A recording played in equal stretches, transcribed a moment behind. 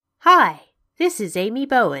Hi, this is Amy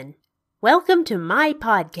Bowen. Welcome to my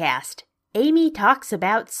podcast, Amy Talks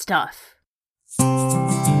About Stuff.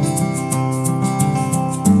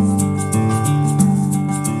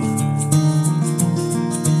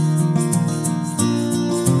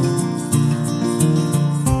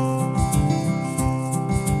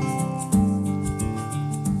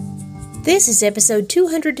 This is episode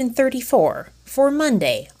 234 for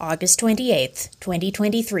Monday, August 28th,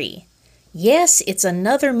 2023. Yes, it's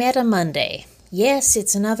another Meta Monday. Yes,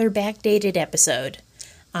 it's another backdated episode.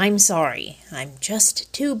 I'm sorry, I'm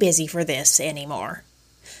just too busy for this anymore.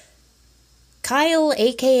 Kyle,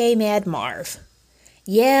 aka Mad Marv.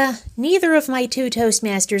 Yeah, neither of my two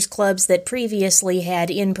Toastmasters clubs that previously had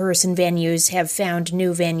in-person venues have found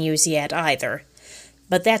new venues yet either.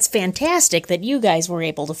 But that's fantastic that you guys were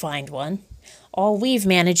able to find one. All we've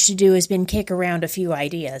managed to do has been kick around a few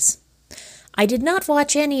ideas. I did not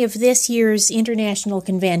watch any of this year's international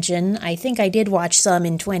convention. I think I did watch some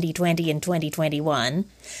in 2020 and 2021.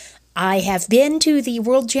 I have been to the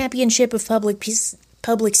World Championship of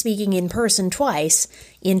Public Speaking in person twice,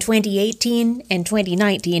 in 2018 and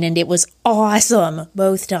 2019, and it was awesome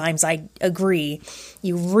both times. I agree.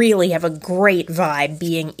 You really have a great vibe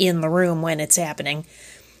being in the room when it's happening.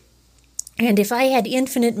 And if I had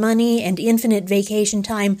infinite money and infinite vacation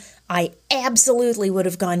time, I absolutely would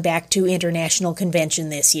have gone back to International Convention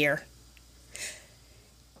this year.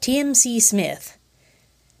 Tim C. Smith.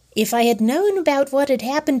 If I had known about what had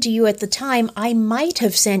happened to you at the time, I might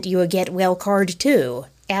have sent you a get well card too.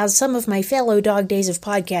 As some of my fellow Dog Days of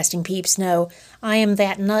Podcasting peeps know, I am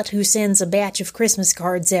that nut who sends a batch of Christmas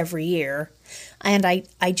cards every year. And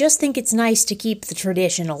I just think it's nice to keep the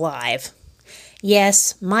tradition alive.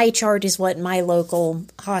 Yes, my chart is what my local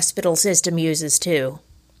hospital system uses too.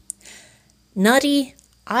 Nutty,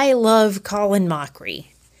 I love Colin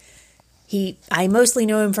Mockery. I mostly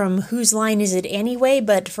know him from Whose Line Is It Anyway,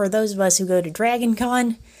 but for those of us who go to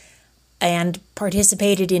DragonCon and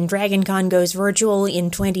participated in DragonCon Goes Virtual in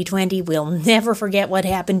 2020, we'll never forget what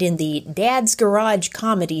happened in the Dad's Garage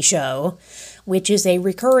Comedy Show, which is a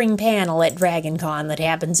recurring panel at DragonCon that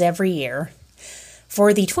happens every year.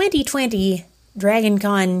 For the 2020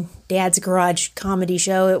 DragonCon Dad's Garage Comedy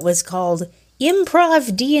Show, it was called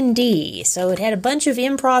Improv D&D, so it had a bunch of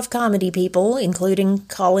improv comedy people, including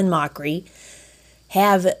Colin Mockery,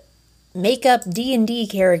 make up D&D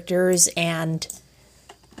characters and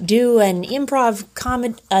do an improv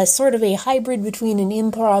sort of a hybrid between an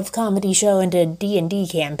improv comedy show and a D&D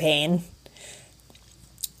campaign.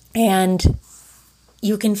 And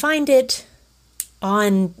you can find it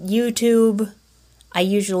on YouTube. I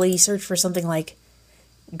usually search for something like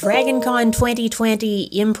DragonCon 2020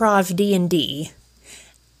 Improv D&D.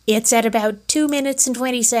 It's at about 2 minutes and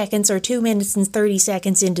 20 seconds or 2 minutes and 30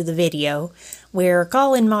 seconds into the video, where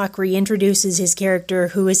Colin Mockery introduces his character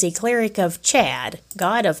who is a cleric of Chad,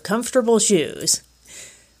 god of comfortable shoes,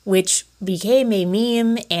 which became a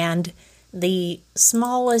meme and the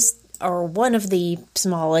smallest, or one of the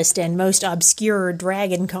smallest and most obscure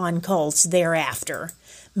DragonCon cults thereafter.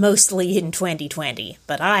 Mostly in 2020,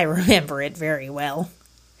 but I remember it very well.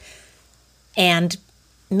 And,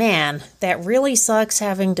 man, that really sucks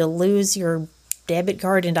having to lose your debit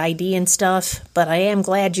card and ID and stuff, but I am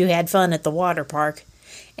glad you had fun at the water park.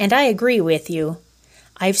 And I agree with you.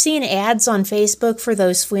 I've seen ads on Facebook for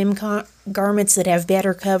those swim garments that have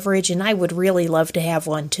better coverage, and I would really love to have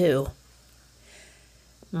one too.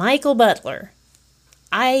 Michael Butler.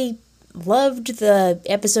 I loved the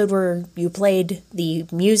episode where you played the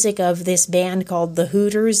music of this band called The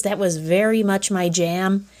Hooters. That was very much my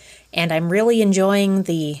jam, and I'm really enjoying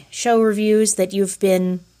the show reviews that have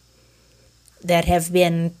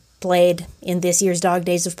been played in this year's Dog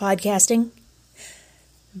Days of Podcasting.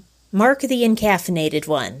 Mark the Encaffeinated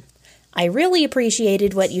One. I really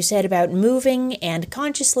appreciated what you said about moving and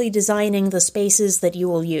consciously designing the spaces that you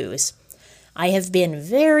will use. I have been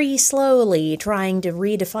very slowly trying to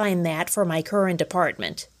redefine that for my current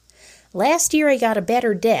apartment. Last year I got a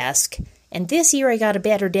better desk, and this year I got a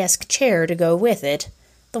better desk chair to go with it.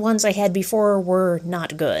 The ones I had before were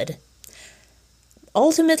not good.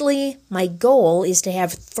 Ultimately, my goal is to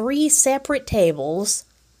have 3 separate tables,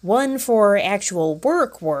 one for actual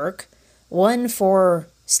work, one for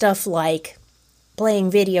stuff like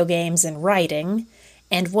playing video games and writing,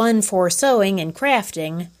 and one for sewing and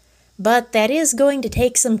crafting. But that is going to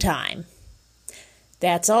take some time.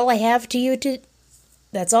 That's all I have for you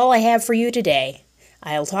today.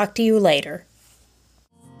 I'll talk to you later.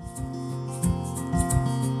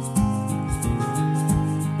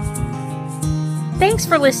 Thanks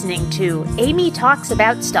for listening to Amy Talks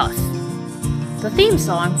About Stuff. The theme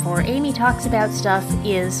song for Amy Talks About Stuff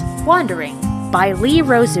is Wandering by Lee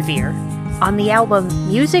Rosevere on the album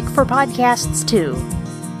Music for Podcasts 2,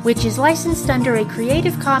 which is licensed under a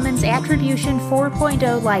Creative Commons Attribution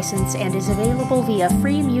 4.0 license and is available via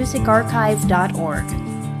freemusicarchive.org.